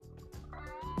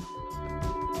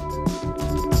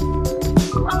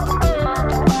Hey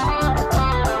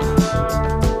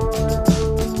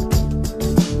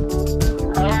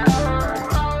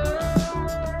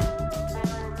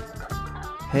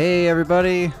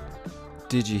everybody,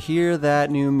 did you hear that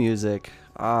new music?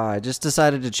 I just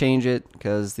decided to change it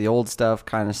because the old stuff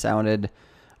kind of sounded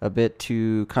a bit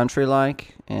too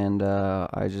country-like, and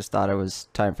I just thought it was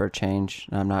time for a change.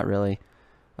 I'm not really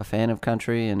a fan of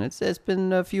country, and it's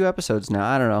been a few episodes now.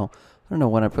 I don't know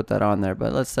when I put that on there,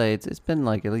 but let's say it's been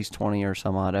like at least 20 or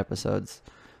some odd episodes.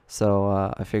 So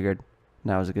I figured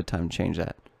now is a good time to change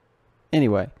that.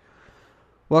 Anyway.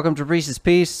 Welcome to Reese's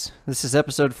Piece. This is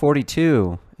episode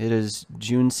 42. It is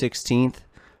June 16th.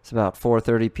 It's about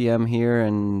 4:30 p.m. here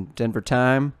in Denver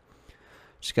time.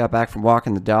 Just got back from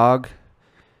walking the dog.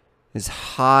 It's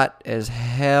hot as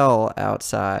hell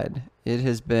outside. It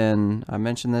has been, I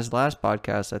mentioned this last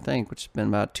podcast, I think, which has been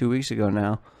about 2 weeks ago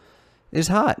now. It's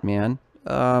hot, man.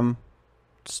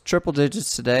 It's triple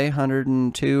digits today,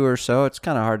 102 or so. It's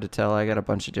kind of hard to tell. I got a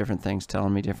bunch of different things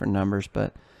telling me different numbers,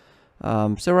 but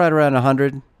still right around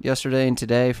 100 yesterday and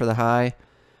today for the high.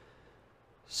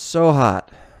 So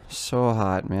hot,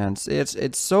 man.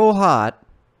 It's so hot.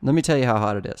 Let me tell you how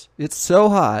hot it is. It's so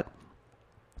hot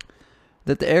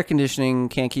that the air conditioning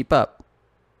can't keep up.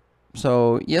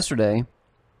 So yesterday,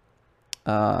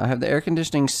 I have the air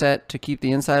conditioning set to keep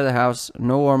the inside of the house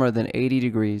no warmer than 80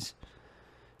 degrees.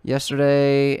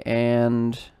 Yesterday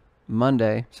and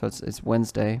Monday, so it's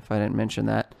Wednesday if I didn't mention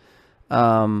that.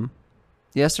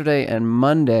 Yesterday and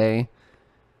Monday,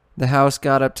 the house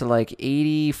got up to like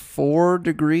 84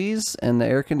 degrees, and the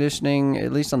air conditioning,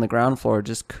 at least on the ground floor,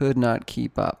 just could not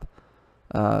keep up.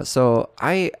 So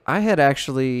I had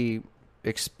actually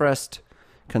expressed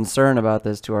concern about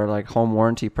this to our like home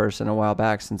warranty person a while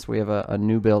back, since we have a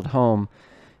new build home,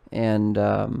 and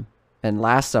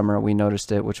last summer we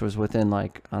noticed it, which was within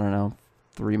like, I don't know,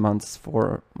 3 months,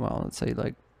 let's say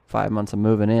like 5 months of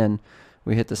moving in.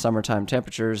 We hit the summertime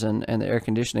temperatures, and the air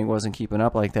conditioning wasn't keeping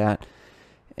up like that.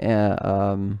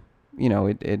 It'd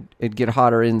get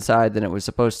hotter inside than it was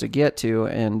supposed to get to.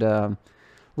 And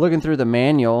looking through the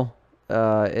manual,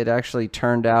 it actually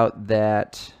turned out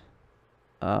that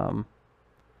the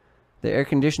air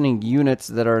conditioning units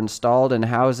that are installed in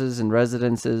houses and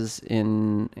residences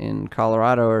in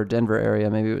Colorado or Denver area,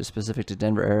 maybe it was specific to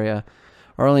Denver area,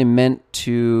 are only meant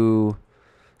to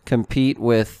compete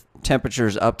with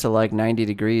temperatures up to like 90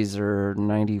 degrees or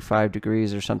 95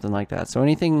 degrees or something like that. So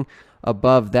anything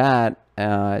above that,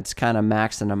 it's kind of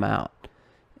maxing them out.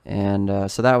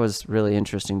 And so that was really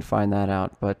interesting to find that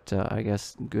out. But I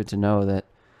guess good to know that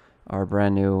our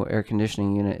brand new air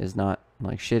conditioning unit is not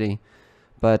like shitty.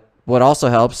 But what also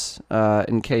helps,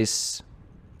 in case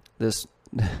this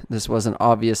wasn't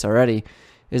obvious already,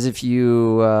 is if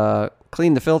you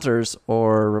clean the filters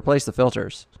or replace the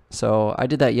filters. So I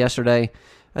did that yesterday.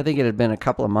 I think it had been a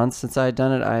couple of months since I had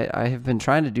done it. I have been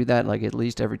trying to do that like at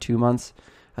least every 2 months.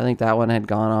 I think that one had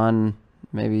gone on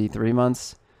maybe 3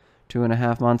 months,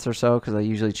 2.5 months or so, because I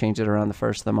usually change it around the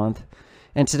first of the month.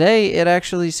 And today it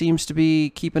actually seems to be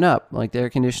keeping up. Like the air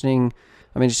conditioning,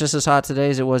 I mean, it's just as hot today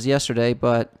as it was yesterday,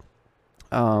 but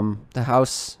the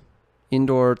house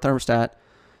indoor thermostat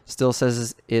still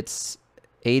says it's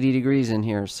 80 degrees in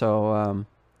here. So,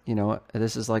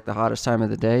 this is like the hottest time of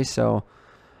the day. So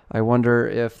I wonder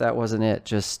if that wasn't it,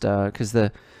 just because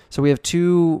so we have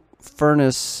 2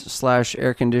 furnace /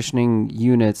 air conditioning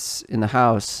units in the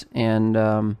house, and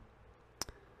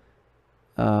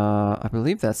I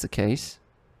believe that's the case.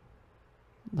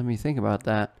 Let me think about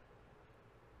that,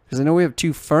 because I know we have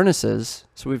 2 furnaces,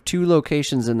 so we have 2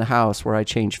 locations in the house where I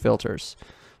change filters.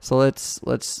 So let's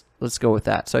go with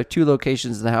that. So I have 2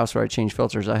 locations in the house where I change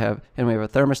filters. We have a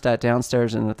thermostat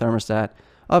downstairs and a thermostat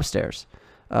upstairs.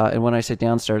 And when I say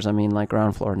downstairs, I mean like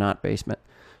ground floor, not basement.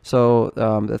 So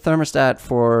the thermostat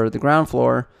for the ground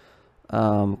floor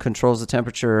controls the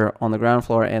temperature on the ground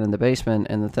floor and in the basement,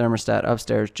 and the thermostat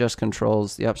upstairs just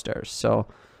controls the upstairs. So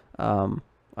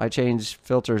I change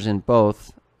filters in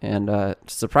both, and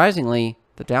surprisingly,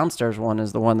 the downstairs one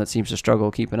is the one that seems to struggle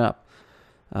keeping up.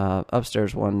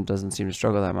 Upstairs one doesn't seem to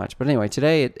struggle that much. But anyway,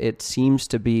 today it seems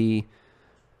to be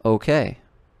okay.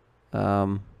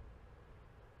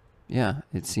 Yeah,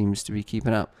 it seems to be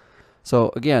keeping up.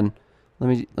 So again, let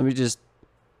me just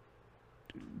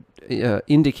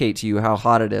indicate to you how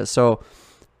hot it is. So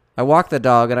I walk the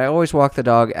dog, and I always walk the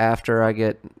dog after I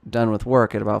get done with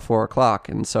work at about 4 o'clock.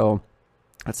 And so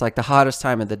it's like the hottest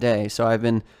time of the day. So I've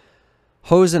been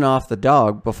hosing off the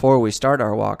dog before we start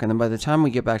our walk. And then by the time we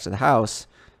get back to the house,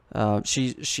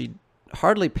 she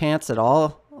hardly pants at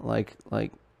all. Like,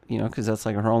 cause that's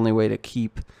like her only way to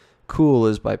keep cool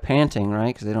is by panting,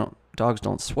 right? Cause dogs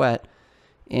don't sweat.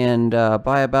 And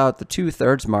by about the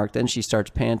 2/3 mark, then she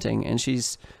starts panting. And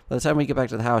by the time we get back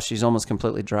to the house, she's almost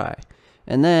completely dry.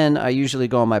 And then I usually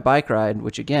go on my bike ride,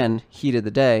 which again, heat of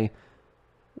the day,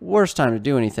 worst time to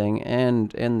do anything.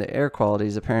 And the air quality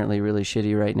is apparently really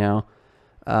shitty right now,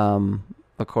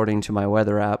 according to my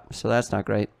weather app. So that's not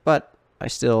great. But I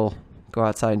still go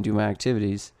outside and do my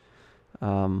activities.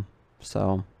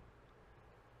 So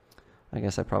I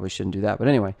guess I probably shouldn't do that. But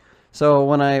anyway, so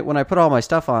when I put all my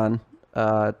stuff on,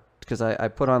 because I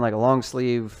put on like a long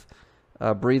sleeve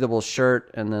breathable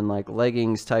shirt and then like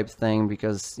leggings type thing,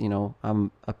 because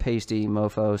I'm a pasty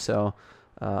mofo, so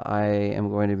I'm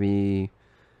going to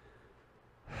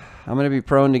be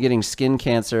prone to getting skin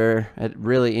cancer at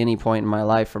really any point in my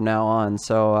life from now on.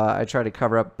 So I try to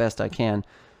cover up best I can.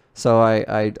 So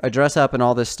I dress up in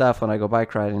all this stuff when I go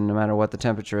bike riding, no matter what the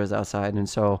temperature is outside. And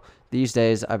so these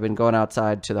days I've been going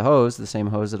outside to the hose, the same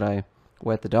hose that I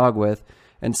wet the dog with,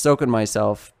 and soaking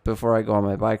myself before I go on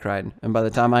my bike ride. And by the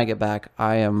time I get back,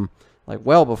 I am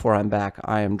well before I'm back,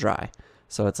 I am dry.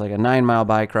 So it's like a 9-mile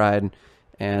bike ride,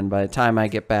 and by the time I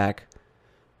get back,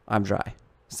 I'm dry.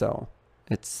 So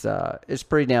it's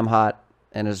pretty damn hot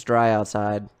and it's dry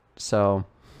outside. So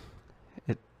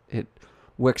it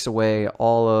wicks away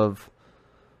all of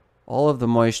the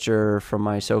moisture from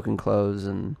my soaking clothes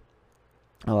and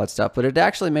all that stuff. But it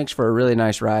actually makes for a really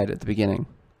nice ride at the beginning,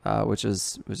 which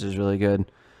is really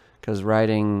good, because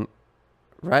riding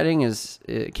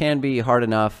it can be hard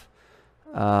enough,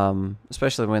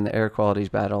 especially when the air quality is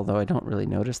bad. Although I don't really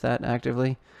notice that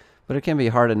actively, but it can be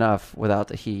hard enough without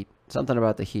the heat. Something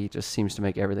about the heat just seems to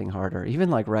make everything harder. Even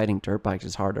like riding dirt bikes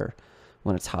is harder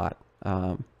when it's hot.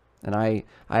 And I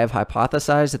have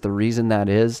hypothesized that the reason that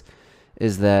is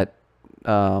that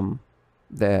the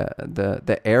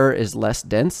air is less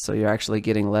dense, so you're actually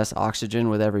getting less oxygen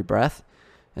with every breath.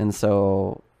 And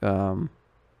so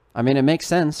I mean, it makes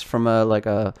sense from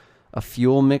a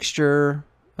fuel mixture,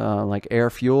 like air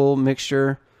fuel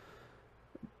mixture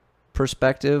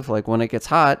perspective. Like when it gets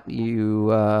hot,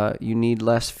 you need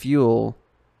less fuel,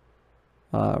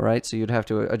 right? So you'd have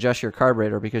to adjust your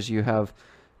carburetor because you have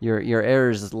your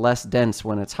air is less dense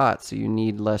when it's hot, so you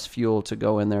need less fuel to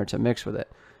go in there to mix with it,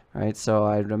 right? So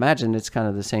I'd imagine it's kind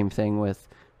of the same thing with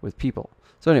people.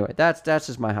 So anyway, that's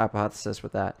just my hypothesis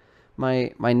with that.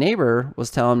 My neighbor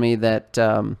was telling me that,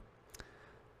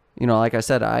 like I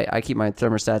said, I keep my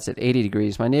thermostats at 80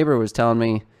 degrees. My neighbor was telling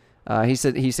me, he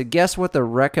said, guess what the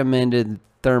recommended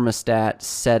thermostat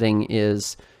setting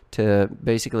is to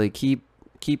basically keep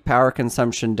power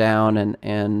consumption down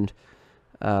and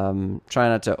try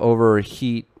not to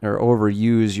overheat or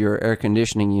overuse your air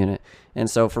conditioning unit. And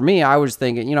so for me, I was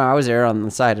thinking, I was err on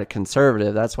the side of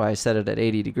conservative. That's why I set it at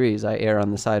 80 degrees. I err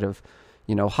on the side of,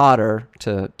 hotter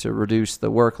to reduce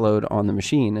the workload on the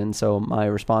machine. And so my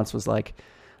response was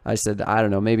I said, I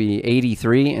don't know, maybe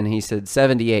 83. And he said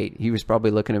 78. He was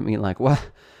probably looking at me like, what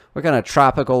kind of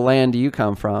tropical land do you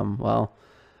come from? Well,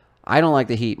 I don't like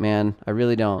the heat, man. I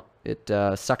really don't. It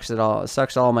sucks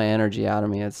all my energy out of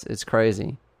me. It's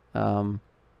crazy. And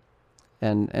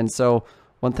so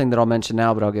one thing that I'll mention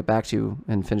now, but I'll get back to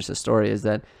and finish the story, is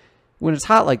that when it's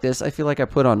hot like this, I feel like I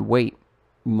put on weight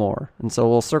more. And so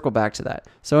we'll circle back to that.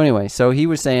 So anyway, so he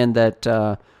was saying that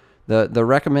the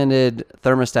recommended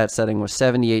thermostat setting was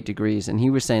 78 degrees, and he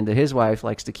was saying that his wife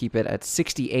likes to keep it at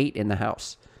 68 in the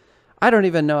house. I don't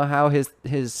even know how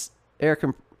his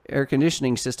air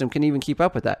conditioning system can even keep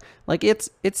up with that. Like it's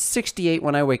 68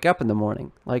 when I wake up in the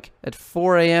morning. Like at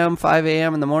 4 a.m., 5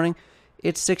 a.m. in the morning,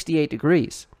 it's 68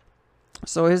 degrees.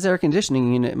 So his air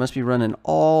conditioning unit must be running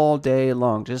all day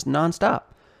long, just nonstop.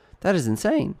 That is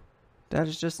insane. That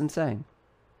is just insane.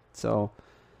 So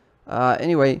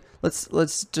anyway,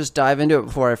 let's just dive into it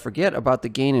before I forget about the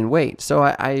gain in weight. So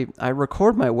I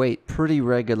record my weight pretty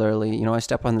regularly. I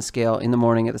step on the scale in the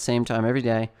morning at the same time every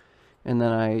day. And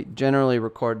then I generally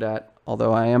record that,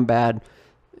 although I am bad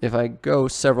if I go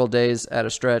several days at a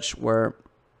stretch where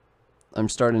I'm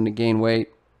starting to gain weight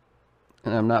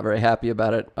and I'm not very happy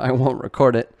about it, I won't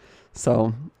record it.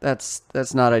 So that's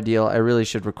not ideal. I really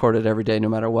should record it every day no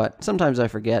matter what. Sometimes I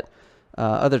forget.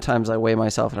 Other times I weigh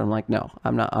myself and I'm like, no,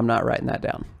 I'm not writing that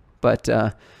down. But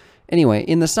anyway,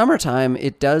 in the summertime,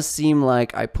 it does seem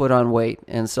like I put on weight.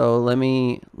 And so let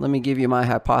me give you my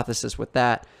hypothesis with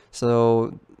that.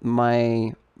 So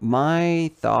my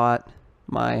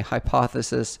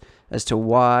hypothesis as to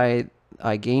why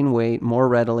I gain weight more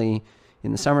readily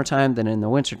in the summertime than in the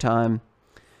wintertime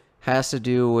has to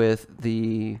do with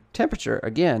the temperature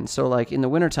again. So like in the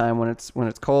wintertime when it's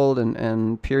cold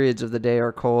and periods of the day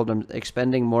are cold, I'm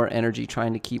expending more energy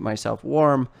trying to keep myself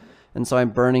warm. And so I'm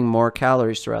burning more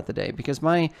calories throughout the day because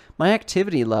my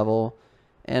activity level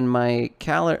and my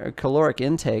caloric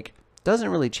intake doesn't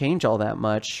really change all that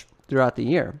much throughout the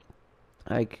year.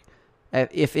 Like,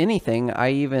 if anything,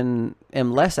 I even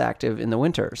am less active in the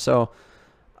winter. So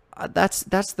that's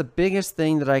the biggest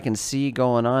thing that I can see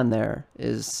going on there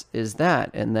is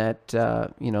that, and that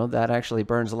that actually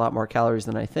burns a lot more calories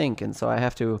than I think, and so I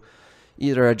have to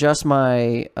either adjust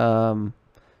my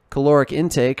caloric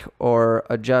intake or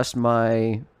adjust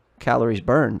my calories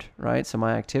burned, right? So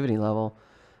my activity level.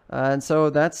 And so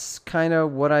that's kind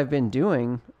of what I've been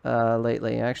doing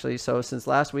lately, actually. So since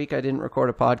last week, I didn't record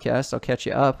a podcast. I'll catch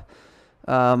you up.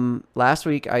 Last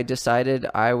week, I decided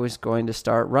I was going to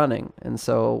start running. And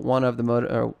so one of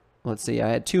the, I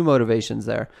had two motivations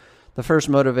there. The first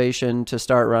motivation to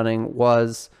start running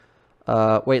was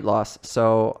weight loss.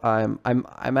 So I'm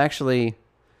gonna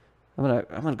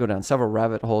go down several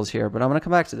rabbit holes here, but I'm gonna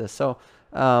come back to this. So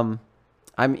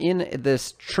I'm in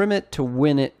this Trim It to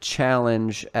Win It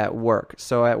challenge at work.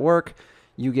 So at work,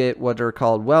 you get what are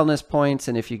called wellness points,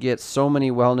 and if you get so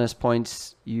many wellness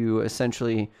points, you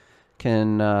essentially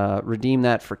can redeem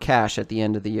that for cash at the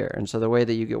end of the year. And so the way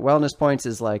that you get wellness points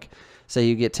is like, say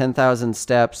you get 10,000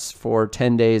 steps for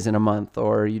 10 days in a month,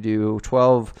 or you do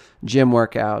 12 gym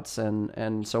workouts.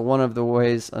 And so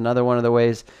another one of the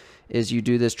ways is you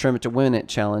do this Trim It to Win It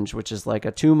challenge, which is like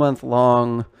a 2-month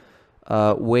long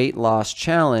weight loss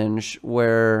challenge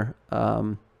where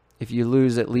if you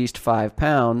lose at least 5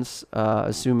 pounds,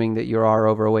 assuming that you are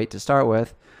overweight to start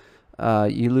with,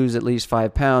 you lose at least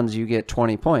 5 pounds, you get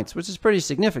 20 points, which is pretty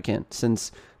significant,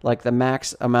 since like the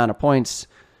max amount of points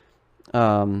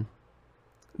that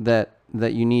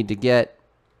you need to get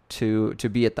to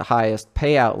be at the highest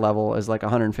payout level is like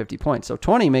 150 points. So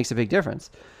 20 makes a big difference.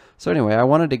 So anyway, I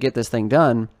wanted to get this thing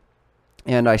done,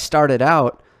 and I started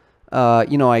out,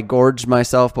 I gorged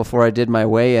myself before I did my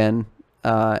weigh-in,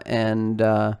 trying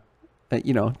to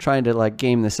like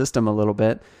game the system a little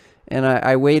bit. And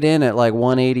I weighed in at like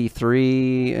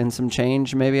 183 and some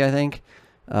change, maybe, I think,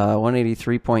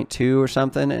 183.2 or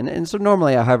something. And so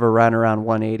normally I hover around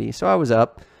 180. So I was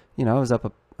up,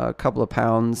 a couple of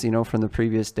pounds, from the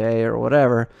previous day or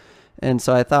whatever. And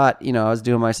so I thought, I was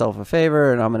doing myself a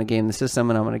favor, and I'm going to game the system,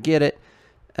 and I'm going to get it.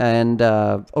 And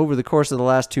over the course of the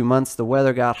last 2 months, the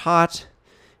weather got hot,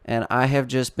 and I have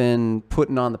just been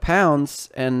putting on the pounds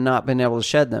and not been able to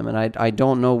shed them. And I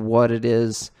don't know what it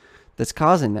is that's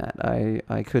causing that.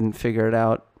 I couldn't figure it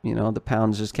out. The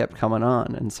pounds just kept coming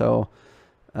on. And so,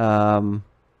 I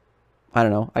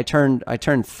don't know. I turned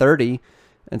 30.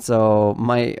 And so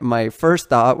my first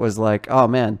thought was like, oh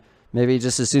man, maybe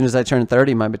just as soon as I turn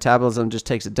 30, my metabolism just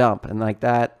takes a dump. And like,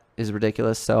 that is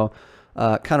ridiculous. So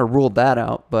kind of ruled that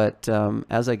out. But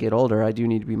as I get older, I do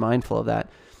need to be mindful of that.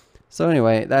 So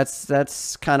anyway,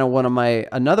 that's kind of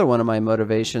another one of my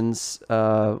motivations.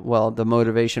 The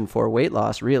motivation for weight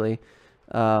loss really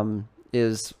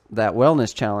is that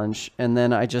wellness challenge. And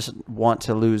then I just want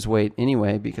to lose weight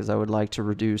anyway, because I would like to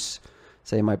reduce,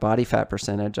 say, my body fat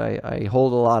percentage. I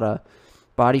hold a lot of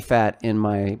body fat in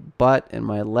my butt and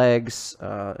my legs,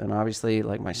 and obviously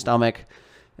like my stomach.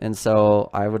 And so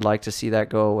I would like to see that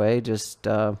go away, just,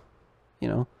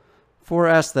 for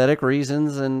aesthetic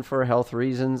reasons and for health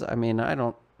reasons. I mean,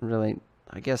 I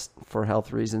guess for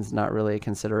health reasons, not really a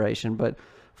consideration, but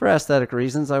for aesthetic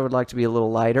reasons, I would like to be a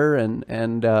little lighter, and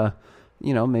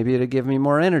maybe it'd give me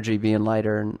more energy being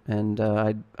lighter, and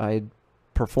I'd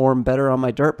perform better on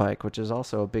my dirt bike, which is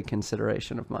also a big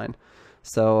consideration of mine.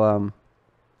 So,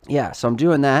 so I'm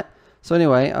doing that. So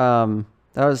anyway,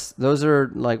 those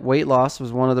are like, weight loss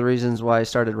was one of the reasons why I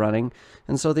started running.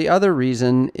 And so the other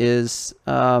reason is,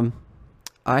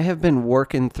 I have been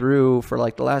working through for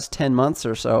like the last 10 months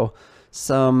or so,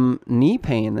 some knee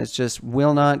pain that just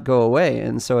will not go away.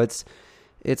 And so it's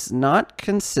not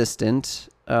consistent.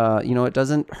 It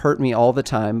doesn't hurt me all the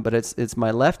time, but it's my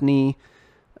left knee,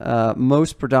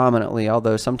 most predominantly,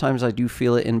 although sometimes I do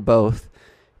feel it in both.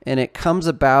 And it comes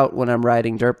about when I'm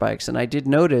riding dirt bikes. And I did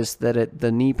notice that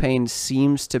the knee pain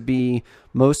seems to be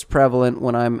most prevalent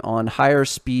when I'm on higher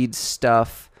speed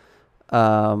stuff,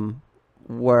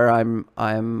 where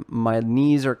my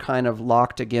knees are kind of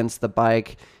locked against the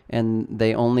bike and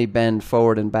they only bend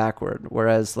forward and backward.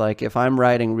 Whereas like if I'm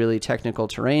riding really technical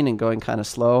terrain and going kind of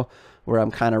slow, where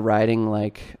I'm kind of riding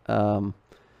like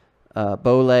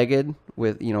bow-legged,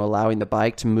 with allowing the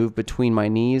bike to move between my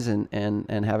knees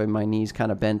and having my knees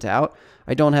kind of bent out,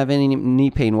 I don't have any knee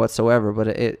pain whatsoever. But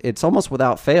it's almost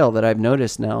without fail that I've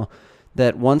noticed now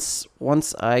that once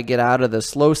I get out of the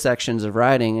slow sections of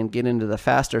riding and get into the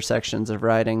faster sections of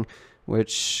riding,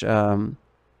 which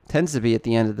tends to be at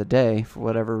the end of the day for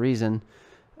whatever reason,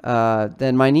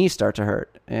 then my knees start to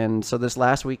hurt. And so this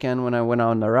last weekend when I went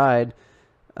on the ride,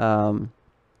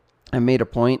 I made a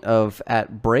point of,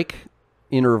 at break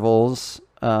intervals,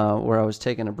 where I was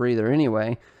taking a breather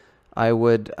anyway, I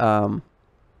would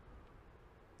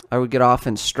get off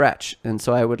and stretch. And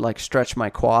so I would like stretch my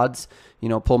quads,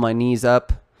 pull my knees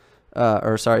up,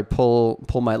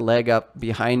 pull my leg up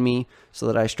behind me so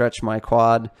that I stretch my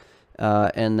quad,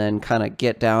 and then kind of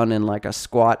get down in like a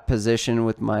squat position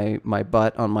with my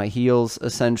butt on my heels,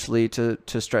 essentially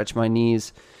to stretch my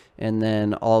knees. And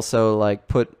then also like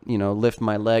lift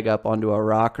my leg up onto a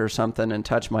rock or something and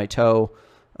touch my toe,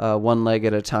 one leg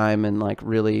at a time, and like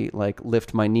really like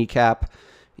lift my kneecap.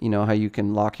 You know how you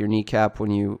can lock your kneecap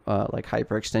when you like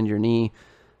hyperextend your knee,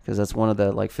 because that's one of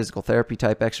the like physical therapy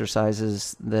type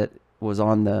exercises that was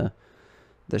on the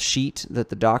sheet that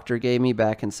the doctor gave me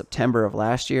back in September of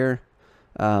last year.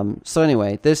 So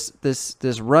anyway, this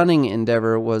running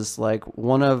endeavor was like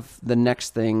one of the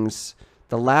next things,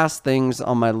 the last things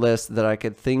on my list that I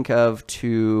could think of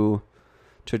to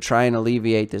try and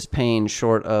alleviate this pain,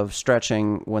 short of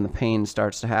stretching when the pain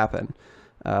starts to happen.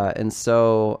 And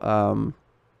so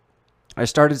I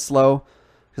started slow,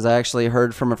 because I actually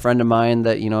heard from a friend of mine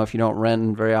that, if you don't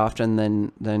run very often,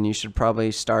 then you should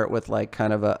probably start with like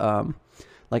kind of a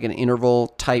like an interval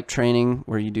type training,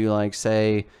 where you do like,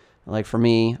 say, like for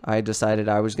me, I decided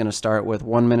I was going to start with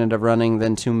 1 minute of running,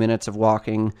 then 2 minutes of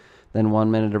walking, then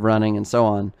 1 minute of running, and so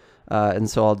on. And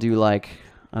so I'll do like,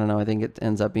 I don't know, I think it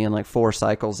ends up being like 4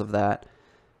 cycles of that.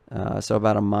 So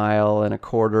about 1.25 miles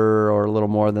or a little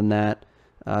more than that,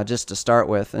 just to start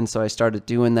with. And so I started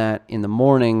doing that in the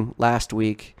morning last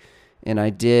week, and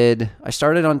I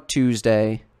started on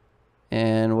Tuesday,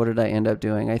 and what did I end up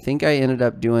doing? I think I ended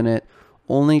up doing it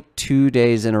only 2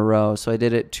 days in a row. So I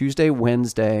did it Tuesday,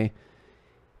 Wednesday,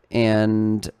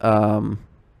 and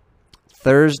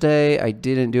Thursday I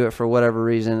didn't do it for whatever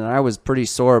reason, and I was pretty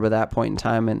sore by that point in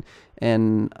time.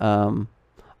 And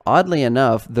oddly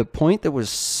enough, the point that was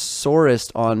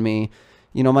sorest on me,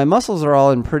 my muscles are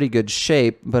all in pretty good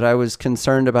shape, but I was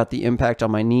concerned about the impact on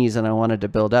my knees, and I wanted to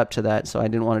build up to that, so I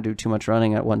didn't want to do too much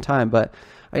running at one time. But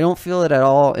I don't feel it at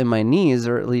all in my knees,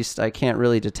 or at least I can't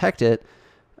really detect it,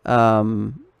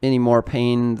 any more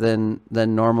pain than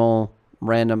normal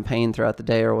random pain throughout the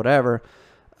day or whatever.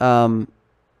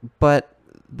 But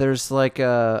there's like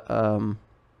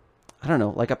I don't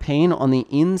know, like a pain on the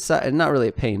inside, not really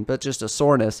a pain, but just a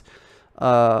soreness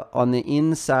on the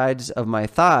insides of my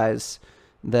thighs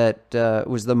that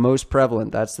was the most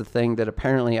prevalent. That's the thing that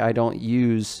apparently I don't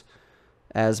use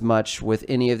as much with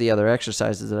any of the other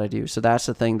exercises that I do. So that's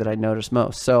the thing that I notice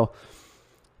most. So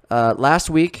last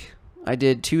week I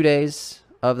did 2 days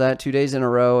of that, 2 days in a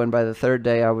row, and by the third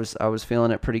day I was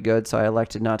feeling it pretty good, so I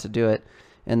elected not to do it.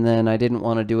 And then I didn't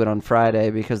want to do it on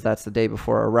Friday because that's the day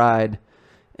before a ride,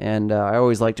 and I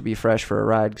always like to be fresh for a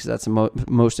ride, because that's the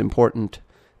most important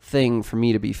thing for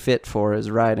me to be fit for,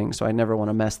 is riding. So I never want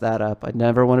to mess that up. I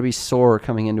never want to be sore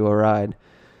coming into a ride,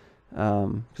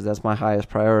 because that's my highest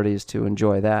priority, is to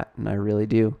enjoy that, and I really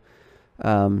do.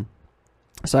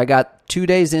 So I got 2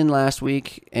 days in last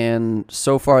week, and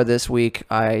so far this week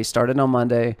I started on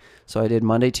Monday. So I did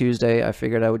Monday, Tuesday. I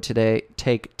figured I would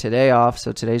take today off,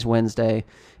 so today's Wednesday,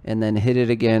 and then hit it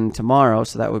again tomorrow.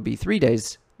 So that would be 3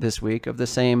 days this week of the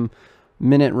same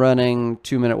minute running,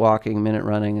 2 minute walking, minute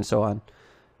running, and so on.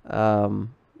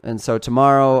 And so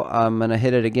tomorrow I'm going to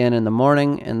hit it again in the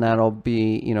morning, and that'll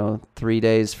be, 3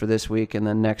 days for this week. And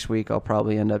then next week I'll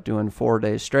probably end up doing 4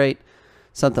 days straight,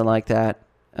 something like that.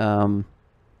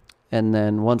 And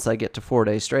then once I get to 4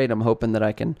 days straight, I'm hoping that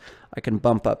I can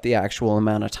bump up the actual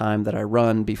amount of time that I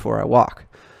run before I walk.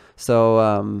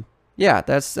 So, yeah,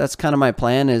 that's kind of my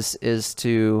plan, is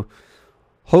to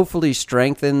hopefully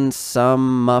strengthen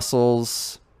some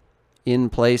muscles in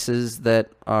places that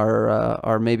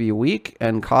are maybe weak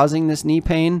and causing this knee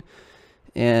pain,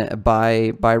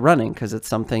 by running, because it's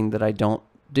something that I don't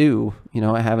do.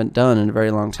 I haven't done in a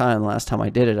very long time. The last time I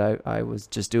did it, I was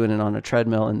just doing it on a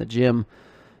treadmill in the gym.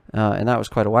 And that was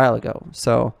quite a while ago.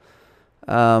 So,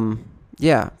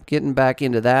 yeah, getting back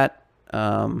into that.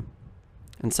 And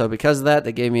so because of that,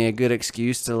 they gave me a good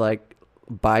excuse to like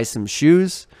buy some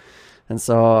shoes. And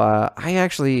so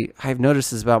I've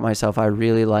noticed this about myself. I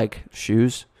really like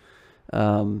shoes.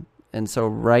 And so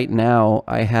right now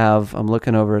I'm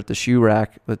looking over at the shoe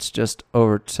rack that's just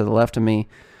over to the left of me.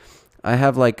 I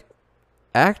have like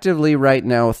actively right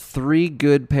now 3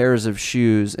 good pairs of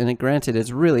shoes, and granted,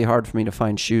 it's really hard for me to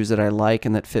find shoes that I like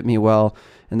and that fit me well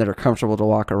and that are comfortable to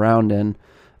walk around in.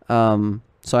 So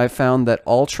I found that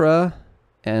Altra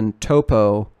and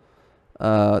Topo,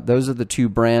 those are the 2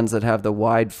 brands that have the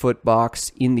wide foot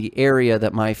box in the area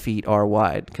that my feet are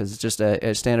wide, because just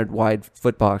a standard wide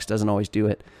foot box doesn't always do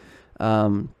it.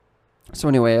 So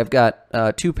anyway, I've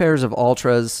got 2 pairs of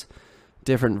Altras,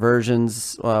 different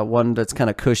versions. One that's kind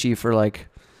of cushy for like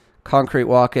concrete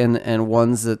walking, and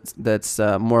one's that's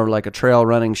more like a trail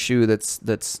running shoe.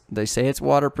 That's they say it's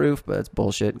waterproof, but it's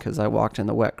bullshit because I walked in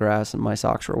the wet grass and my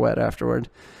socks were wet afterward.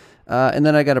 And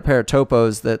then I got a pair of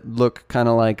Topos that look kind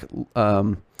of like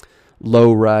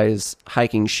low-rise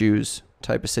hiking shoes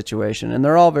type of situation, and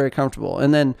they're all very comfortable.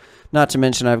 And then, not to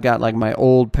mention, I've got like my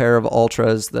old pair of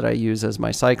Altras that I use as my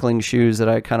cycling shoes that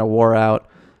I kind of wore out,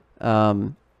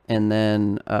 and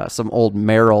then some old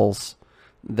Merrells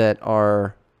that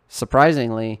are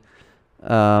surprisingly,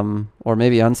 or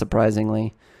maybe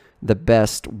unsurprisingly, the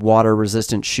best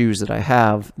water-resistant shoes that I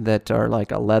have, that are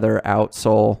like a leather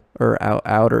outsole or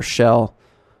outer shell,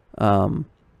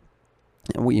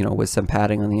 with some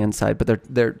padding on the inside, but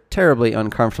they're terribly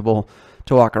uncomfortable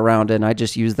to walk around in. I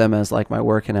just use them as like my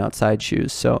working outside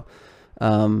shoes. So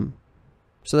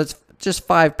that's just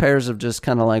 5 pairs of just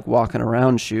kind of like walking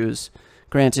around shoes.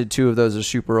 Granted, 2 of those are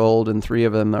super old and 3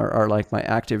 of them are like my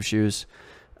active shoes.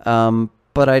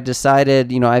 But I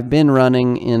decided, I've been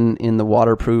running in the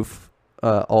waterproof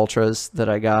Altras that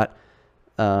I got,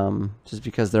 just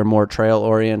because they're more trail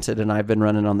oriented, and I've been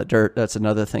running on the dirt. That's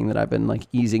another thing that I've been like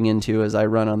easing into as I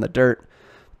run on the dirt.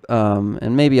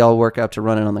 And maybe I'll work up to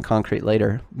running on the concrete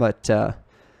later. But so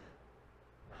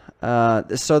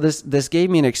this gave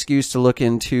me an excuse to look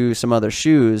into some other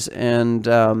shoes, and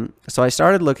so I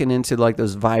started looking into like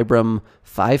those Vibram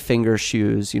 5-finger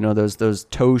shoes. Those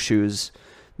toe shoes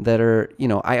that are,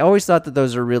 I always thought that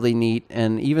those are really neat,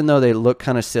 and even though they look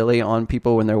kind of silly on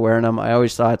people when they're wearing them, I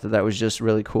always thought that was just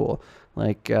really cool.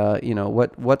 Like, I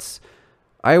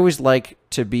always like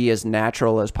to be as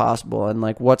natural as possible, and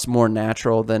like, what's more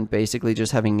natural than basically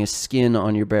just having a skin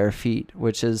on your bare feet,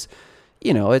 which is,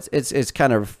 it's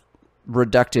kind of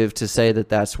reductive to say that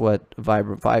that's what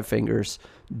Vibram 5-fingers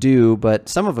do, but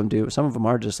some of them do. Some of them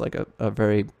are just like a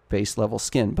very base level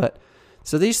skin. But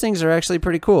so these things are actually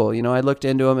pretty cool. I looked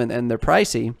into them, and they're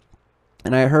pricey,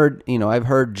 and I heard, I've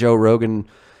heard Joe Rogan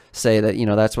say that,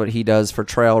 that's what he does for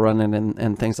trail running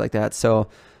and things like that. So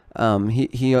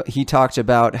he talked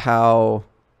about how,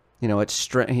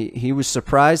 he was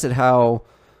surprised at how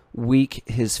weak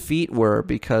his feet were,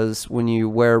 because when you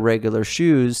wear regular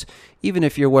shoes, even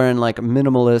if you're wearing like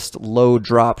minimalist low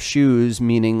drop shoes,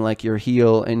 meaning like your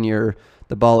heel and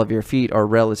the ball of your feet are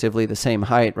relatively the same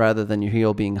height rather than your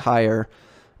heel being higher,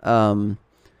 when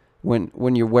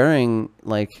you're wearing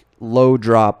like low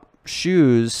drop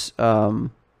shoes,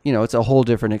 it's a whole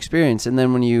different experience. And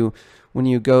then when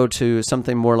you go to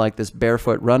something more like this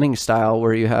barefoot running style,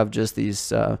 where you have just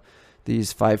these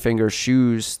 5-finger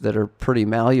shoes that are pretty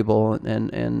malleable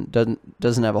and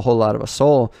doesn't have a whole lot of a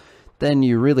sole, then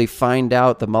you really find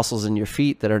out the muscles in your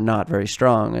feet that are not very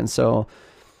strong. And so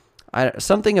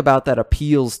something about that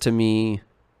appeals to me.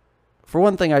 For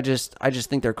one thing, I just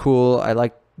think they're cool. I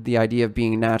like the idea of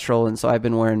being natural, and so I've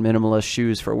been wearing minimalist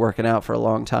shoes for working out for a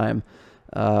long time,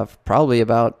 probably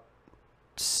about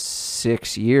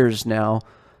 6 years now.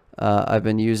 I've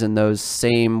been using those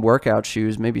same workout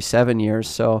shoes, maybe 7 years.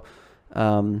 So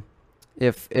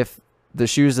if the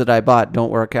shoes that I bought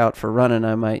don't work out for running,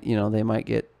 I might, they might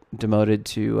get demoted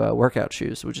to workout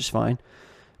shoes, which is fine.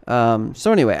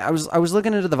 So anyway, I was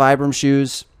looking into the Vibram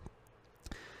shoes.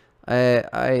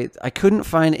 I couldn't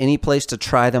find any place to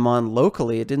try them on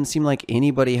locally. It didn't seem like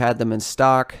anybody had them in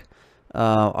stock.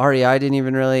 REI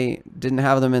didn't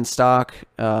have them in stock.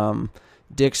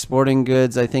 Dick's Sporting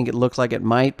Goods, I think it looked like it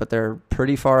might, but they're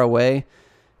pretty far away.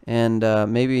 And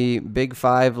maybe Big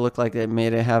 5 looked like they may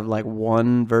have like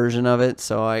one version of it.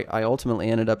 So I ultimately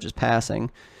ended up just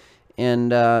passing.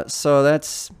 And so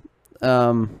that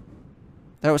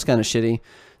was kind of shitty.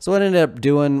 So what I ended up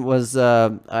doing was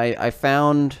I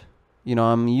found,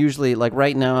 I'm usually like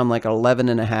right now I'm like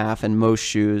 11.5 in most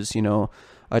shoes,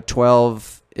 a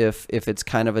 12 if it's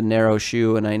kind of a narrow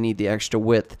shoe and I need the extra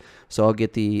width. So I'll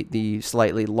get the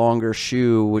slightly longer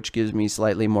shoe, which gives me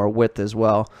slightly more width as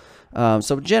well.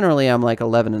 So generally I'm like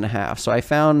 11.5. So I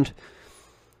found,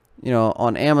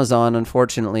 on Amazon,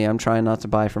 unfortunately, I'm trying not to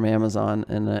buy from Amazon,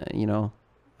 and,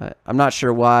 I'm not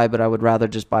sure why, but I would rather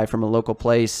just buy from a local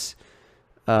place.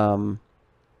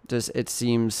 It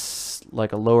seems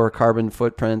like a lower carbon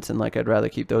footprint, and like I'd rather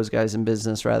keep those guys in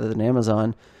business rather than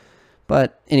Amazon.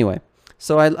 But anyway,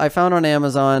 so I found on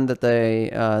Amazon that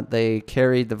they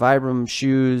carried the Vibram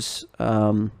shoes,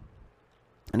 and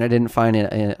I didn't find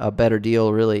a better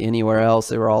deal really anywhere else.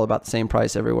 They were all about the same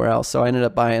price everywhere else. So I ended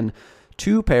up buying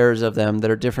 2 pairs of them that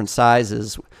are different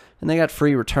sizes, and they got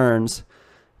free returns.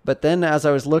 But then as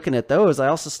I was looking at those, I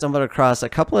also stumbled across a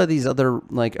couple of these other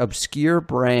like obscure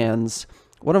brands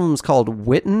one of them is called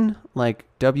Whitin, like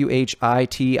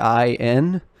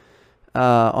Whitin,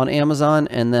 on Amazon,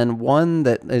 and then one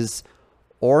that is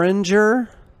Oranger,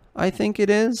 I think it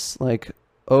is, like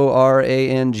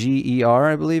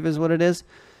Oranger, I believe is what it is.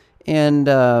 And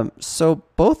so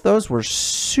both those were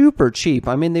super cheap.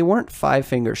 I mean, they weren't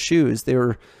 5-finger shoes.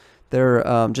 They're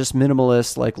just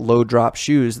minimalist, like low drop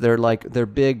shoes. They're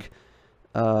big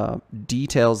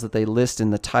details that they list in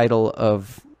the title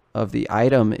of the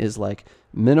item is like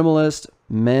minimalist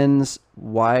men's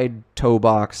wide toe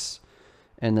box,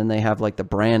 and then they have like the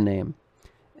brand name,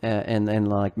 and then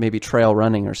like maybe trail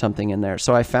running or something in there.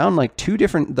 So I found like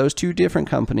those two different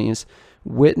companies,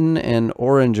 Whitin and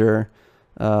Oranger,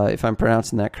 if I'm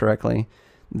pronouncing that correctly,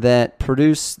 that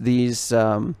produce these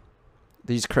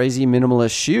crazy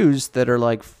minimalist shoes that are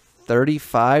like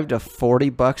 $35 to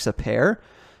 $40 a pair.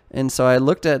 And so I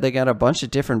looked at, they got a bunch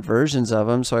of different versions of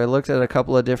them. So I looked at a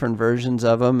couple of different versions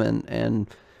of them and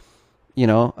you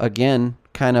know, again,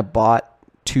 kind of bought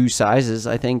 2 sizes.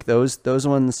 I think those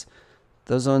ones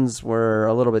were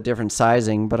a little bit different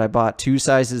sizing, but I bought 2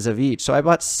 sizes of each. So I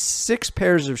bought 6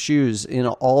 pairs of shoes in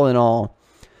all,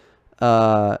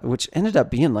 which ended up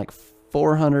being like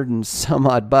 400 and some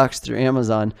odd bucks through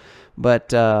Amazon.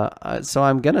 But so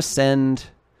I'm gonna send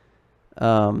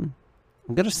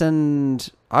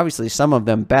obviously some of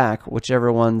them back, whichever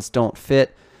ones don't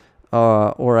fit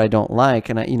or I don't like,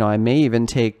 and I may even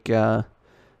send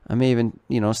the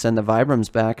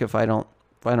Vibrams back if I don't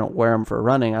wear them for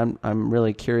running. I'm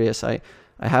really curious. I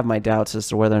have my doubts as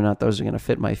to whether or not those are going to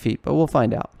fit my feet, but we'll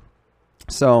find out.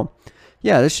 So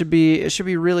yeah, it should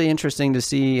be really interesting to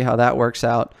see how that works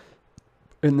out.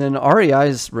 And then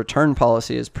REI's return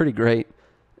policy is pretty great.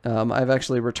 I've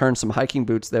actually returned some hiking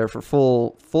boots there for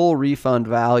full refund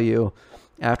value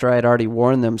after I had already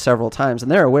worn them several times,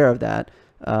 and they're aware of that.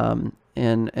 So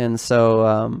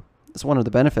it's one of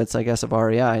the benefits, I guess, of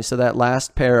REI. So that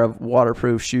last pair of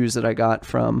waterproof shoes that I got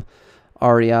from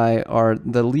REI are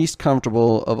the least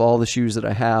comfortable of all the shoes that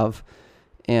I have.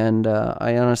 And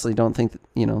I honestly don't think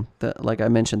that, like I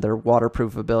mentioned, their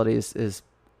waterproof ability is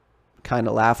kind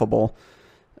of laughable.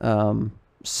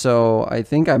 So I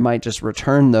think I might just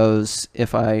return those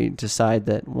if I decide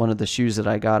that one of the shoes that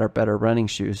I got are better running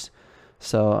shoes.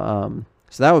 So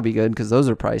that would be good because those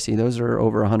are pricey. Those are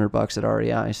over $100 at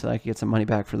REI, so I could get some money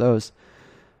back for those.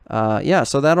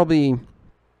 So that'll be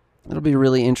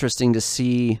really interesting to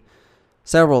see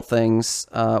several things,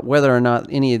 whether or not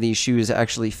any of these shoes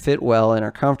actually fit well and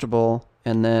are comfortable,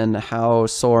 and then how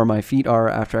sore my feet are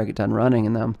after I get done running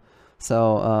in them.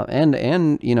 So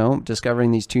and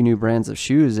discovering these 2 new brands of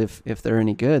shoes, if they're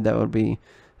any good, that would be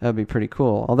pretty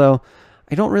cool. Although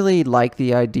I don't really like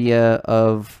the idea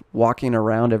of walking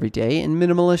around every day in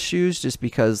minimalist shoes, just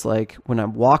because like when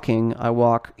I'm walking, I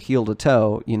walk heel to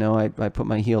toe. I put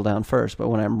my heel down first, but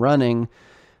when I'm running,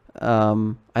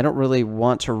 I don't really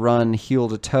want to run heel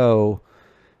to toe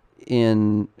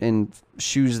in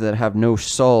shoes that have no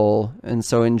sole. And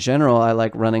so in general, I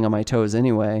like running on my toes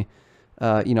anyway.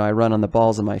 I run on the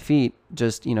balls of my feet.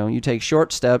 Just, you take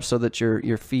short steps so that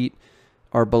your feet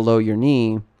are below your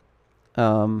knee.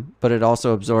 But it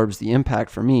also absorbs the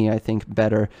impact for me, I think,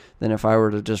 better than if I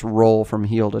were to just roll from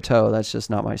heel to toe. That's just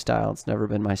not my style. It's never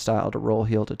been my style to roll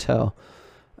heel to toe.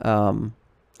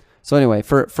 So anyway,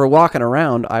 for walking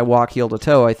around, I walk heel to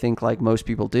toe, I think, like most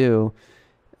people do.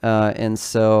 And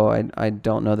so I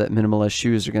don't know that minimalist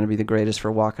shoes are going to be the greatest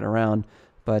for walking around,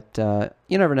 but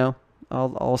you never know.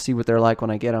 I'll see what they're like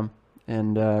when I get them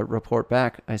and report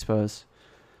back, I suppose.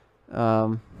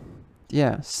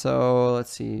 Yeah, so let's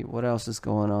see what else is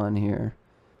going on here.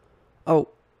 Oh,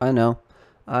 I know.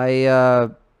 I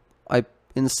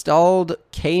installed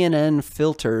K&N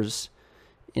filters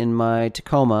in my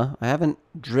Tacoma. I haven't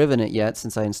driven it yet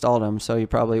since I installed them, so you're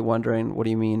probably wondering, what do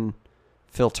you mean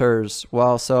filters?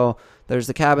 Well, so there's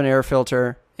the cabin air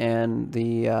filter and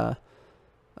the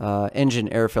engine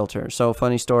air filter. So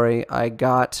funny story, I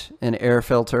got an air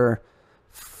filter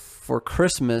for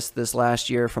Christmas this last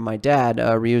year from my dad,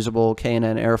 a reusable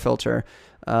K&N air filter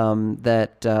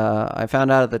that I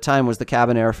found out at the time was the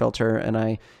cabin air filter, and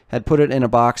I had put it in a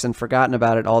box and forgotten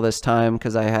about it all this time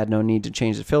because I had no need to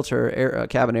change the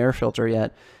cabin air filter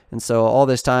yet. And so all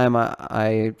this time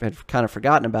I had kind of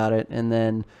forgotten about it. And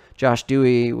then Josh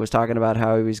Dewey was talking about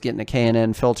how he was getting a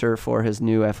K&N filter for his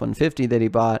new F-150 that he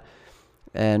bought,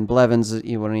 and Blevins,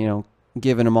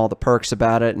 giving him all the perks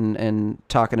about it and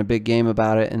talking a big game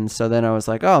about it. And so then I was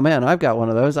like, oh man, I've got one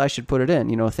of those. I should put it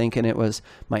in, thinking it was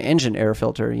my engine air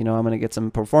filter. I'm going to get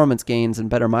some performance gains and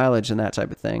better mileage and that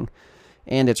type of thing.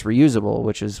 And it's reusable,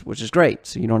 which is great.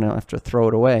 So you don't have to throw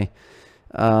it away.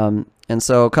 And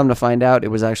so come to find out, it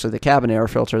was actually the cabin air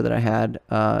filter that I had.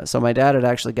 So my dad had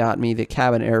actually got me the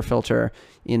cabin air filter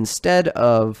instead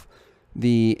of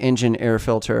the engine air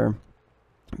filter,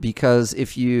 because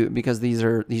these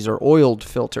are oiled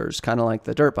filters, kind of like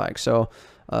the dirt bike. So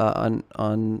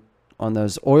on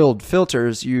those oiled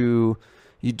filters, you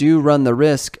do run the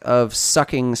risk of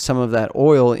sucking some of that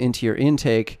oil into your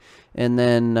intake, and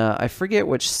then I forget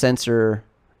which sensor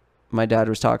my dad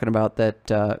was talking about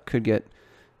that could get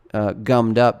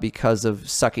gummed up because of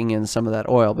sucking in some of that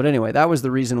oil. But anyway, that was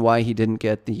the reason why he didn't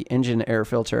get the engine air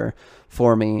filter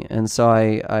for me. And so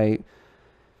I've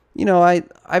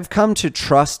come to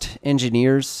trust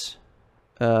engineers.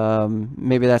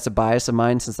 Maybe that's a bias of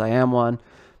mine since I am one.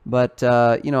 But,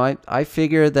 I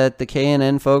figure that the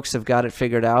K&N folks have got it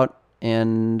figured out.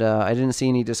 And I didn't see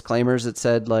any disclaimers that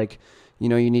said, like, you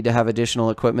need to have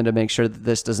additional equipment to make sure that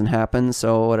this doesn't happen.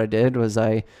 So what I did was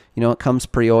it comes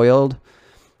pre-oiled.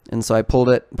 And so I pulled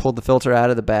the filter out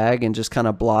of the bag and just kind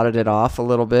of blotted it off a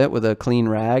little bit with a clean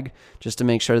rag just to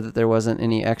make sure that there wasn't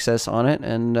any excess on it,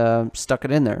 and stuck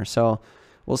it in there. So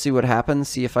we'll see what happens,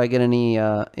 see if I get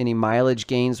any mileage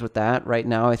gains with that. Right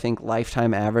now, I think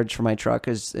lifetime average for my truck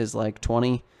is like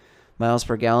 20 miles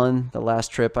per gallon. The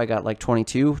last trip I got like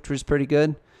 22, which was pretty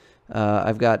good.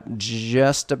 I've got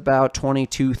just about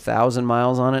 22,000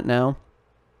 miles on it now.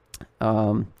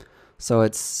 So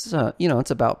it's,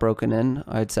 it's about broken in,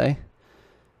 I'd say.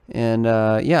 And,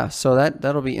 so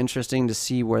that'll be interesting to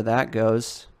see where that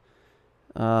goes.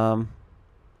 What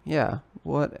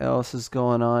else is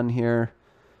going on here?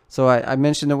 So I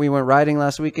mentioned that we went riding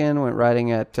last weekend, went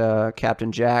riding at,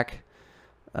 Captain Jack,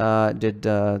 did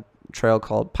a trail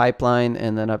called Pipeline,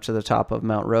 and then up to the top of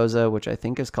Mount Rosa, which I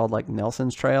think is called like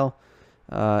Nelson's Trail.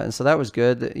 And so that was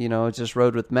good. Just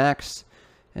rode with Max.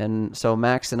 And so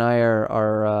Max and I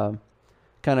are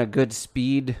kind of good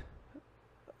speed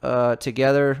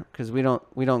together, because we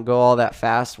don't go all that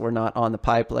fast. We're not on the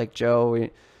pipe like Joe.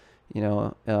 In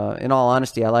all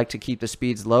honesty, I like to keep the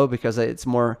speeds low because it's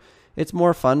more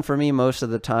fun for me most of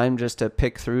the time just to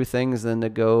pick through things than to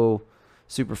go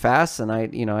super fast. And I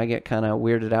get kind of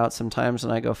weirded out sometimes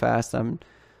when I go fast.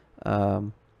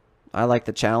 I like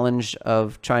the challenge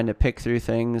of trying to pick through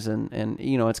things, and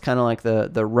it's kind of like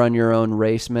the run your own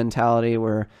race mentality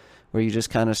where you just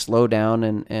kind of slow down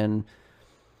and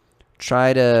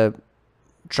try to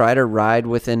ride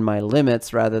within my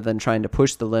limits rather than trying to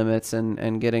push the limits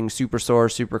and getting super sore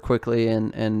super quickly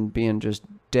and being just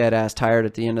dead ass tired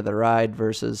at the end of the ride,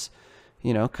 versus,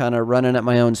 kind of running at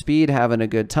my own speed, having a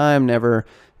good time, never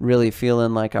really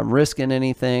feeling like I'm risking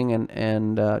anything,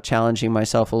 and challenging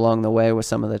myself along the way with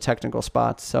some of the technical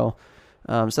spots. So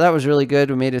that was really good.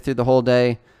 We made it through the whole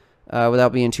day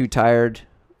without being too tired.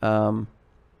 Got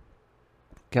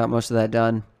most of that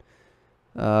done.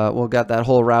 Got that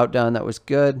whole route done. That was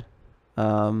good.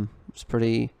 It's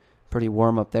pretty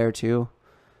warm up there too,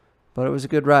 but it was a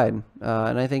good ride.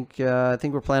 And I think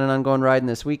we're planning on going riding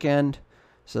this weekend,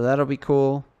 so that'll be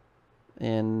cool.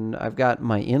 And I've got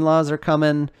my in-laws are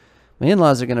coming. My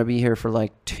in-laws are going to be here for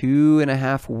like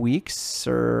 2.5 weeks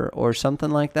or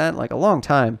something like that, like a long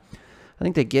time. I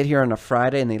think they get here on a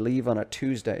Friday and they leave on a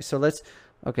Tuesday. So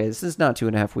okay, this is not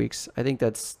 2.5 weeks. I think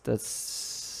that's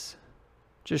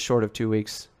just short of 2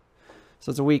 weeks. So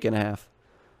it's a week and a half.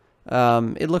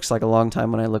 It looks like a long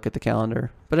time when I look at the calendar.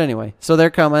 But anyway, so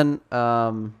they're coming.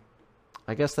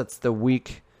 I guess that's the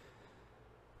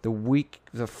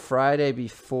Friday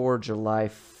before July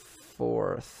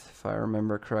 4th, if I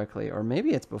remember correctly. Or maybe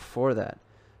it's before that.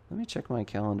 Let me check my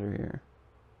calendar here.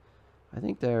 I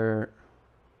think I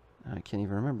can't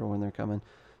even remember when they're coming.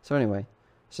 So anyway,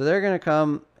 so they're going to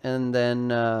come, and then,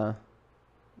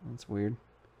 that's weird.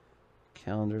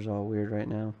 Calendar's all weird right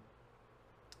now.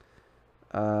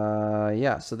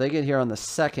 So they get here on the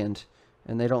 2nd,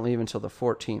 and they don't leave until the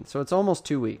 14th. So it's almost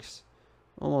 2 weeks.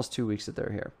 Almost 2 weeks that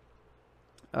they're here.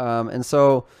 And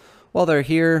so while they're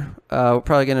here, we're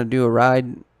probably going to do a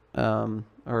ride, or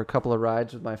a couple of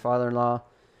rides with my father-in-law.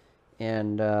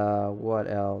 And what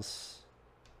else?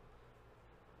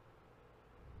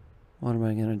 What am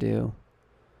I going to do?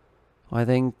 Well, I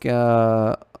think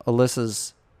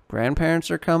Alyssa's grandparents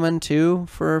are coming too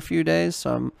for a few days.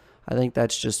 So I think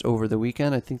that's just over the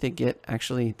weekend. I think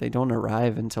they don't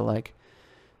arrive until like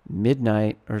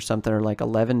midnight or something, or like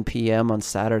 11 p.m. on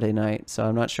Saturday night. So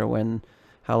I'm not sure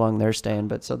how long they're staying,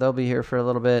 but so they'll be here for a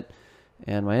little bit,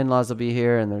 and my in-laws will be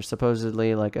here, and there's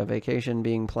supposedly like a vacation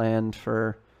being planned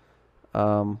for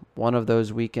one of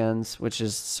those weekends,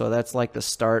 so that's like the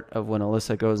start of when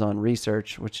Alyssa goes on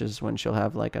research, which is when she'll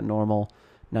have like a normal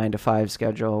 9 to 5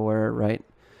 schedule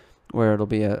where it'll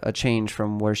be a change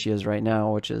from where she is right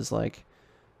now, which is like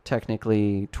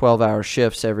technically 12-hour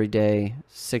shifts every day,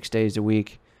 6 days a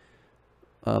week,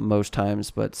 most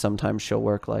times, but sometimes she'll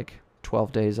work like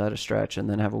 12 days at a stretch and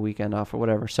then have a weekend off or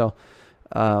whatever. So,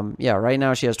 yeah, right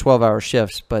now she has 12-hour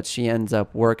shifts, but she ends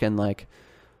up working like,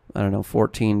 I don't know,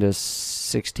 14 to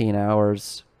 16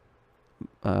 hours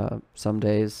some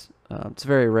days. It's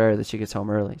very rare that she gets home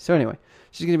early. So anyway,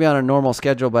 she's going to be on a normal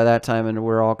schedule by that time, and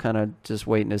we're all kind of just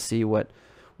waiting to see what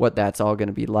that's all going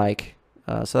to be like.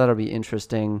 So that'll be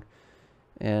interesting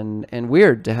and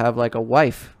weird to have like a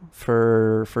wife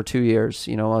for 2 years,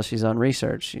 while she's on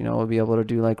research. We'll be able to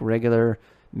do like regular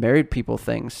married people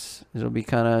things. It'll be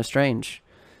kind of strange.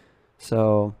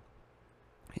 So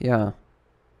yeah,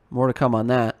 more to come on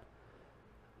that.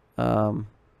 Yeah,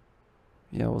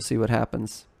 we'll see what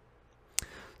happens.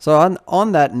 So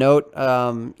on that note,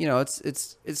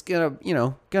 it's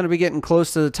gonna be getting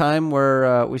close to the time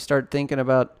where we start thinking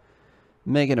about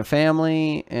making a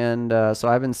family, and so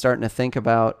I've been starting to think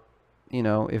about,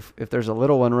 if there's a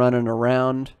little one running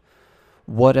around,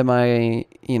 what am I,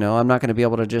 I'm not going to be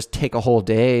able to just take a whole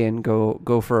day and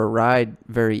go for a ride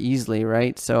very easily,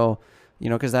 right? So,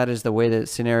 because that is the way the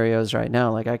scenario is right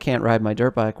now. Like, I can't ride my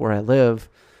dirt bike where I live,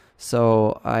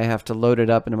 so I have to load it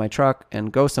up into my truck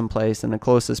and go someplace, and the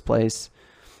closest place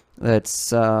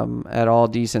that's at all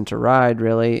decent to ride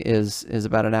really is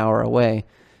about an hour away,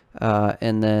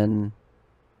 and then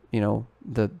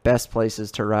the best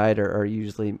places to ride are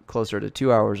usually closer to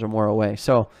 2 hours or more away.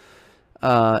 So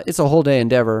it's a whole day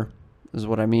endeavor is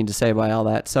what I mean to say by all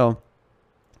that. So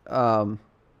I've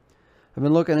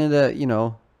been looking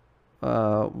into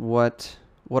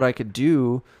what I could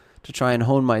do to try and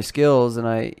hone my skills, and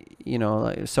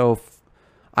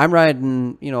I'm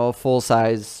riding a full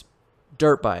size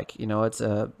dirt bike. It's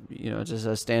just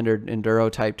a standard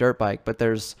enduro type dirt bike, but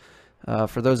there's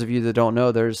for those of you that don't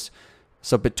know,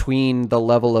 so between the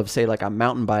level of, say, like a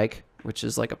mountain bike, which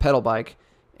is like a pedal bike,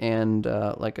 and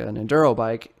like an enduro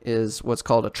bike, is what's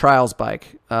called a trials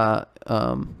bike, and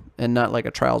not like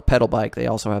a trials pedal bike. They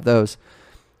also have those.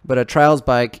 But a trials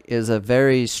bike is a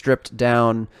very stripped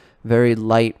down, very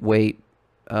lightweight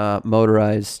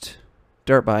motorized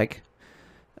dirt bike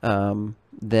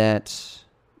that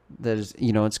is,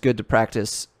 it's good to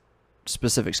practice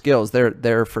specific skills.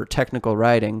 They're for technical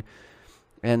riding.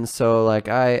 And so, like,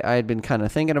 I'd been kind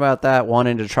of thinking about that,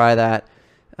 wanting to try that.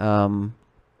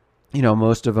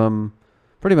 Most of them,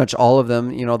 pretty much all of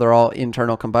them, they're all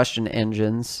internal combustion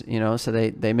engines, so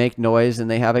they make noise and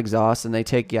they have exhaust and they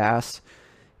take gas.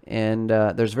 And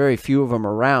there's very few of them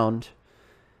around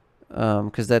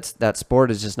because that sport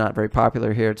is just not very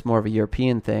popular here. It's more of a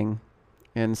European thing.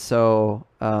 And so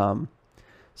so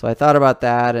I thought about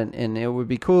that, and it would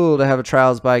be cool to have a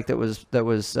trials bike that was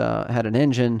had an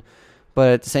engine.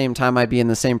 But at the same time, I'd be in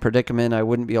the same predicament. I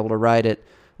wouldn't be able to ride it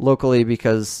locally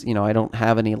because, I don't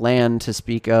have any land to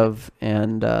speak of,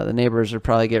 and the neighbors would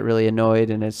probably get really annoyed,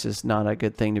 and it's just not a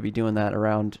good thing to be doing that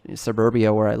around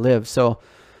suburbia where I live. So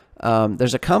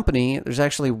there's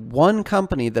actually one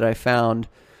company that I found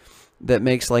that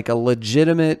makes like a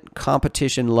legitimate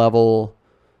competition level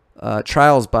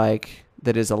trials bike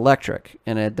that is electric,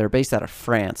 and they're based out of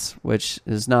France, which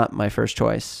is not my first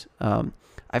choice.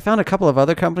 I found a couple of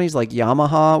other companies like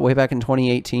Yamaha way back in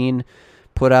 2018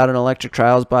 put out an electric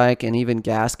trials bike, and even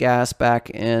Gas back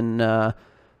in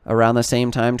around the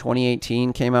same time,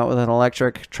 2018, came out with an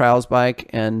electric trials bike,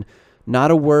 and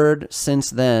not a word since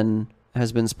then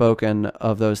has been spoken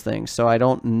of those things. So I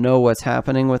don't know what's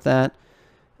happening with that.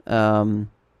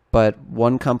 But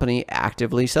one company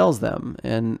actively sells them,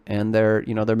 and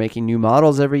they're making new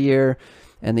models every year.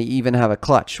 And they even have a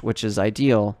clutch, which is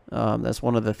ideal. That's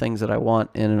one of the things that I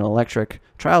want in an electric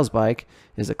trials bike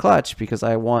is a clutch, because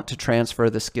I want to transfer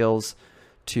the skills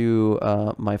to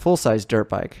my full-size dirt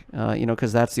bike.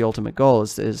 Because that's the ultimate goal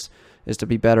is to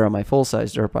be better on my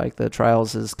full-size dirt bike. The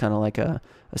trials is kind of like a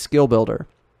skill builder.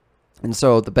 And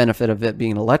so the benefit of it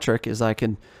being electric is I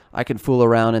can fool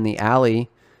around in the alley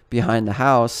behind the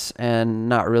house and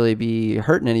not really be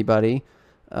hurting anybody.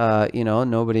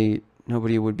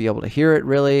 Nobody would be able to hear it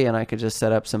really, and I could just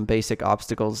set up some basic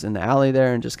obstacles in the alley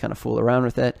there and just kind of fool around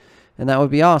with it, and that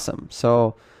would be awesome.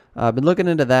 So I've been looking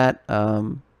into that,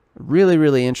 really,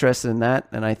 really interested in that,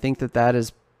 and I think that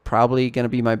is probably going to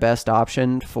be my best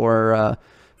option for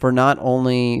not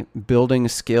only building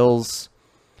skills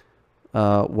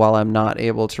while I'm not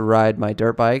able to ride my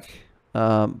dirt bike,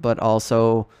 but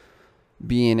also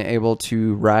being able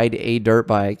to ride a dirt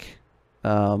bike,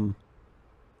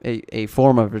 a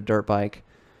form of a dirt bike,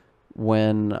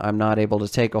 when I'm not able to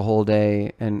take a whole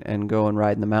day and go and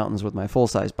ride in the mountains with my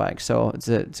full-size bike. So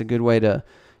it's a good way to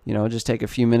just take a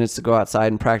few minutes to go outside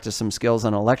and practice some skills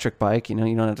on an electric bike. You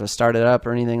don't have to start it up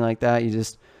or anything like that. You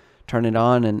just turn it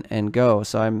on and go.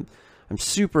 So I'm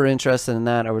super interested in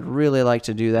that. I would really like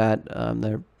to do that.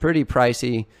 They're pretty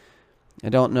pricey. I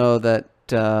don't know that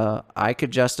I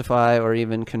could justify or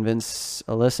even convince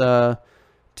Alyssa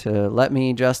to let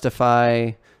me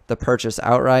justify the purchase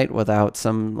outright without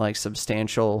some like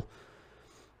substantial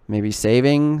maybe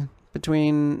saving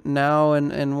between now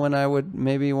and when I would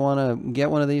maybe want to get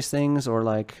one of these things, or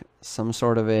like some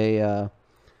sort of a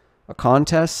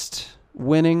contest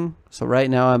winning. So right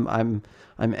now I'm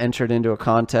entered into a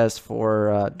contest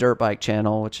for Dirt Bike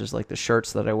Channel, which is like the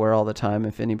shirts that I wear all the time.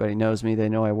 If anybody knows me, they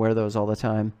know I wear those all the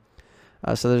time.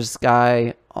 So there's this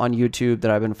guy on YouTube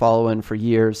that I've been following for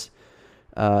years,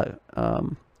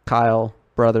 Kyle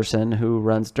Brotherson, who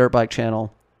runs Dirt Bike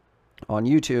Channel on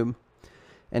YouTube.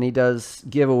 And he does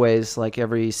giveaways like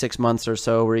every 6 months or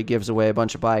so where he gives away a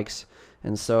bunch of bikes.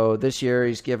 And so this year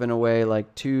he's given away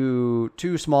like two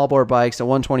small bore bikes, a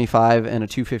 125 and a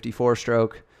 254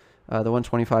 stroke. The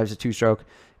 125 is a 2-stroke.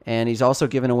 And he's also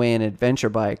given away an adventure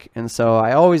bike. And so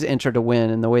I always enter to win.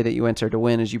 And the way that you enter to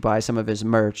win is you buy some of his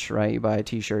merch, right? You buy a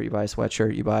t-shirt, you buy a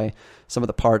sweatshirt, you buy some of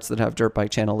the parts that have Dirt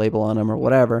Bike Channel label on them or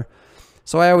whatever.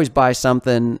 So I always buy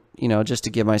something, just to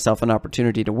give myself an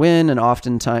opportunity to win. And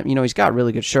oftentimes, he's got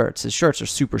really good shirts. His shirts are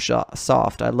super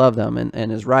soft. I love them.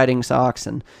 And his riding socks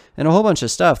and a whole bunch of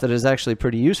stuff that is actually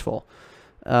pretty useful.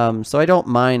 So I don't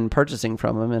mind purchasing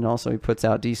from him. And also he puts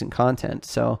out decent content.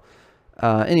 So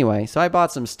anyway, so I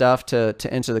bought some stuff to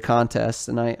enter the contest.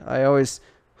 And I always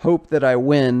hope that I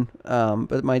win.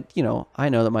 But I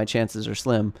know that my chances are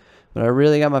slim. But I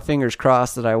really got my fingers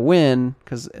crossed that I win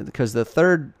because the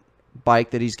third bike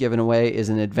that he's given away is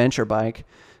an adventure bike,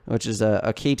 which is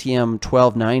a KTM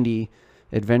 1290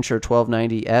 Adventure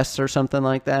 1290S or something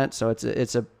like that. So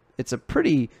it's a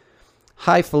pretty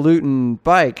highfalutin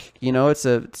bike. It's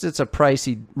a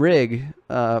pricey rig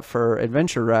for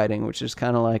adventure riding, which is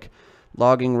kind of like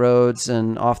logging roads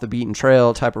and off the beaten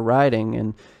trail type of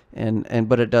riding,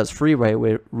 but it does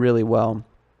freeway really well.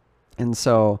 And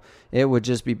so it would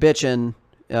just be bitching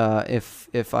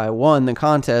if I won the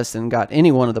contest and got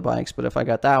any one of the bikes, but if I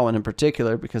got that one in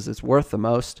particular because it's worth the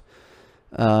most,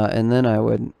 and then I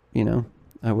would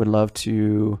love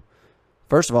to,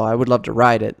 first of all, I would love to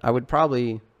ride it. I would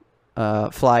probably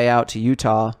fly out to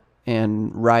Utah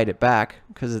and ride it back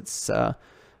because it's, I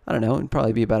don't know, it'd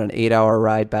probably be about an 8-hour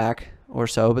ride back or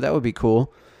so, but that would be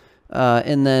cool.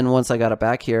 And then once I got it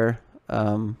back here,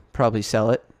 probably sell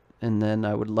it. And then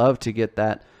I would love to get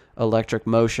that Electric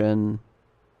Motion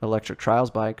electric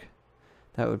trials bike.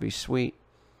 That would be sweet.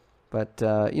 But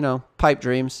pipe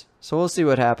dreams. So we'll see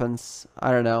what happens.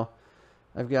 I don't know.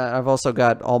 I've also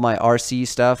got all my RC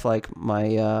stuff, like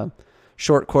my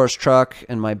short course truck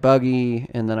and my buggy,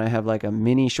 and then I have like a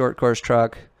mini short course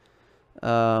truck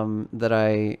that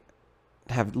I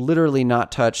have literally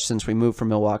not touched since we moved from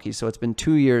Milwaukee. So it's been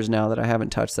 2 years now that I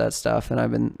haven't touched that stuff, and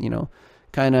I've been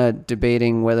kind of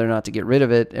debating whether or not to get rid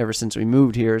of it ever since we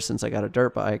moved here, since I got a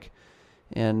dirt bike.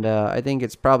 And I think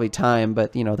it's probably time,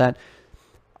 but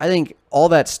I think all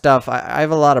that stuff, I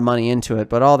have a lot of money into it,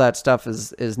 but all that stuff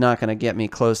is not going to get me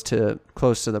close to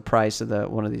the price of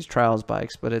one of these trials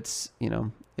bikes, but it's,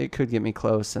 it could get me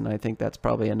close. And I think that's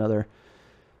probably another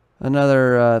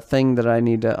thing that I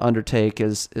need to undertake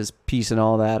is piecing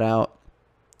all that out,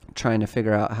 trying to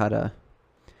figure out how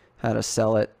to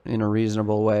sell it in a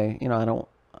reasonable way.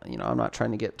 I'm not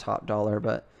trying to get top dollar,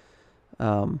 but,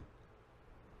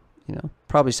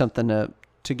 probably something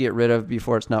to get rid of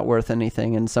before it's not worth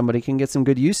anything and somebody can get some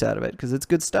good use out of it because it's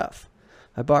good stuff.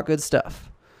 I bought good stuff.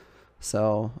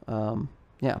 So,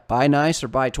 buy nice or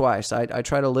buy twice. I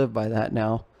try to live by that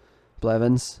now,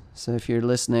 Blevins. So if you're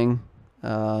listening,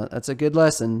 that's a good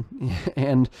lesson.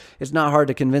 And it's not hard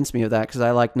to convince me of that because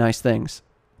I like nice things.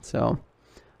 So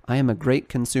I am a great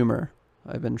consumer.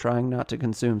 I've been trying not to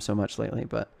consume so much lately,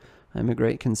 but I'm a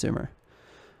great consumer.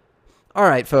 All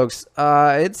right, folks.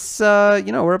 It's,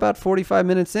 we're about 45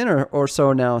 minutes in or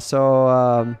so now. So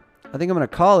I think I'm going to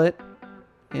call it.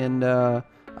 And I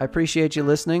appreciate you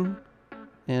listening.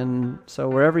 And so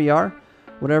wherever you are,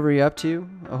 whatever you're up to,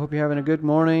 I hope you're having a good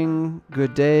morning,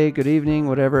 good day, good evening,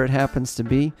 whatever it happens to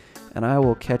be. And I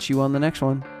will catch you on the next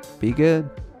one. Be good.